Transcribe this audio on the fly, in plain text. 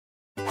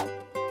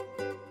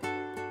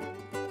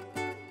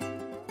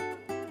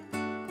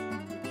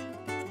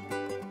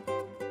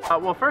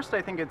Well, first,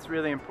 I think it's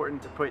really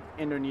important to put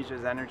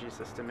Indonesia's energy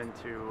system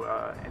into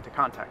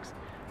context.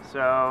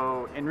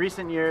 So, in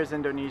recent years,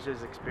 Indonesia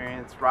has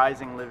experienced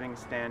rising living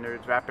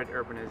standards, rapid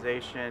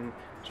urbanization,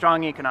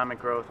 strong economic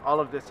growth. All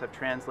of this have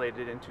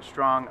translated into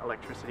strong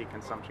electricity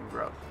consumption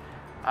growth.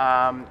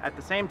 At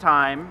the same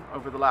time,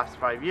 over the last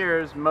 5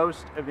 years,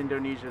 most of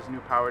Indonesia's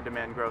new power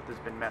demand growth has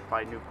been met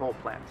by new coal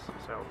plants.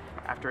 So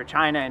after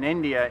China and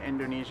India,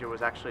 Indonesia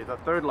was actually the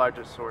third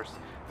largest source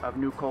of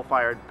new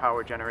coal-fired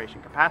power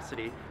generation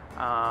capacity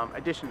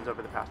additions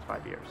over the past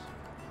 5 years.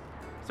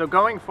 So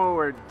going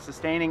forward,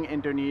 sustaining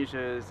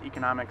Indonesia's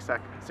economic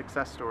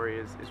success story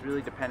is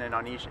really dependent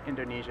on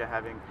Indonesia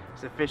having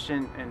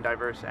sufficient and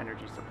diverse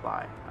energy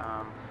supply.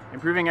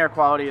 Improving air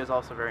quality is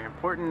also very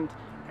important,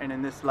 and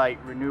in this light,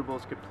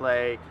 renewables could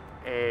play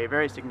a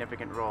very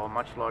significant role, a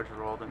much larger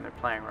role than they're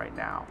playing right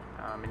now.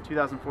 In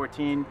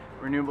 2014,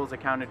 renewables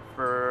accounted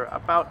for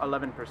about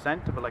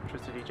 11% of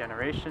electricity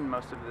generation.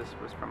 Most of this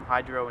was from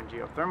hydro and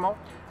geothermal.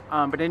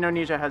 But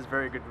Indonesia has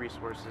very good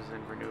resources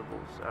in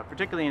renewables,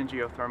 particularly in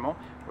geothermal,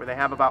 where they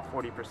have about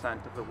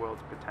 40% of the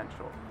world's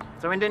potential.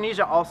 So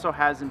Indonesia also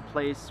has in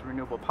place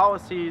renewable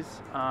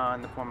policies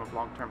in the form of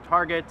long-term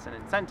targets and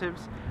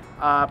incentives.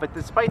 But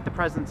despite the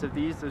presence of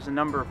these, there's a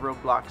number of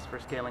roadblocks for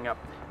scaling up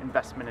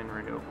investment in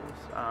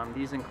renewables.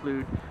 These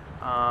include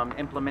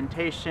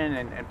implementation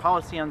and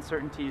policy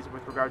uncertainties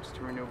with regards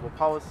to renewable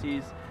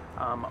policies,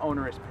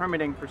 onerous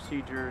permitting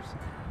procedures,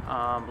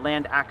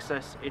 land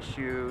access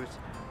issues.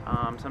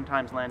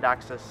 Sometimes land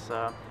access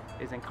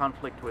is in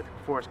conflict with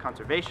forest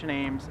conservation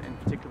aims, in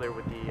particular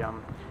with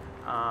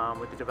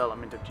the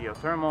development of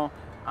geothermal.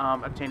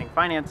 Obtaining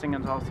financing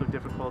is also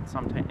difficult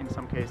in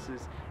some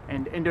cases,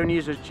 and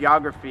Indonesia's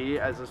geography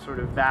as a sort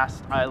of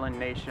vast island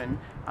nation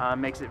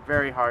makes it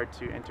very hard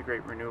to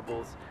integrate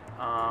renewables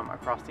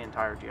across the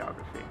entire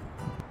geography.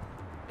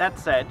 That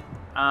said,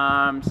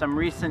 some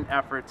recent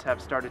efforts have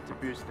started to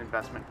boost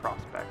investment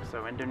prospects.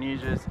 So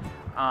Indonesia's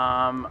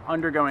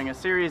undergoing a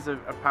series of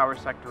power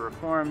sector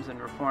reforms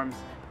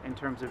in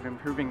terms of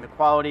improving the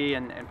quality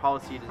and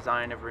policy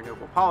design of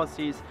renewable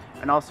policies,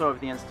 and also of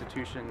the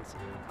institutions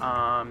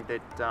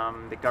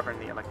that govern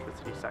the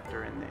electricity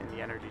sector and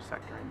the energy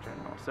sector in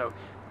general. So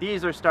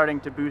these are starting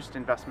to boost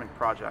investment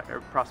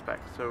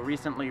prospects. So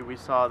recently we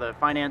saw the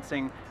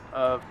financing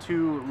of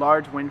 2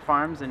 large wind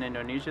farms in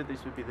Indonesia.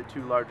 These would be the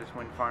 2 largest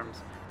wind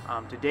farms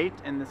to date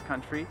in this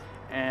country.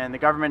 And the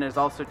government has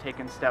also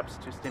taken steps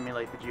to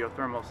stimulate the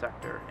geothermal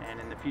sector, and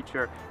in the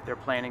future they're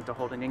planning to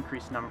hold an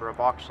increased number of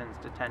auctions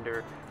to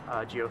tender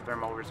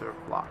geothermal reserve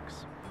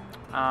blocks.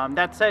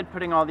 That said,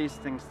 putting all these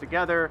things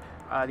together,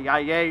 the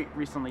IEA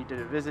recently did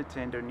a visit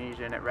to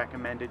Indonesia, and it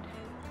recommended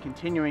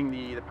continuing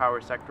the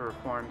power sector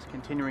reforms,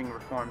 continuing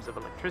reforms of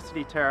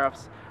electricity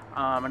tariffs,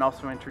 and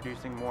also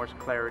introducing more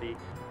clarity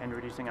and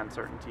reducing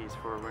uncertainties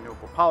for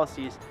renewable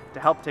policies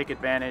to help take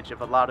advantage of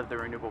a lot of the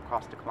renewable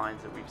cost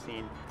declines that we've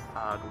seen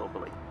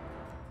globally.